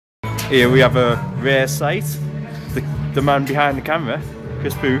Here we have a rare sight. The man behind the camera,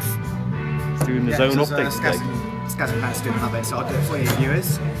 Chris Booth, is doing his own update today. Skazzy doing another bit, so I'll do it for you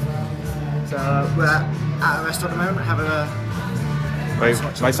viewers. So we're at a restaurant at the moment, having a...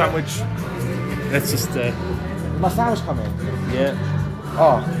 Right, my sandwich. Let's just... My sandwich coming? Yeah.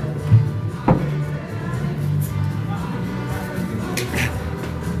 Oh.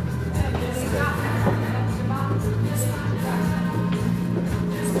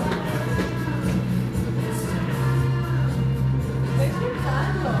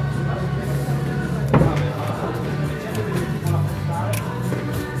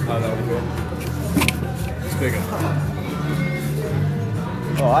 It's bigger.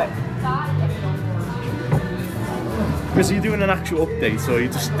 Alright. Chris, are you doing an actual update or are you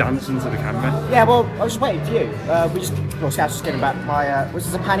just dancing to the camera? Yeah, well, I was just waiting for you. Skaz just getting back my, was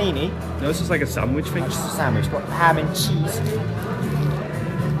this a panini? No, this is like a sandwich thing. Just a sandwich, got ham and cheese.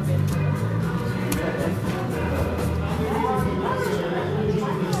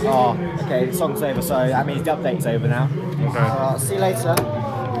 Oh, okay, the song's over, so that means the update's over now. Okay. See you later.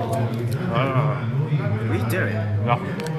 Ah. What are you doing? No.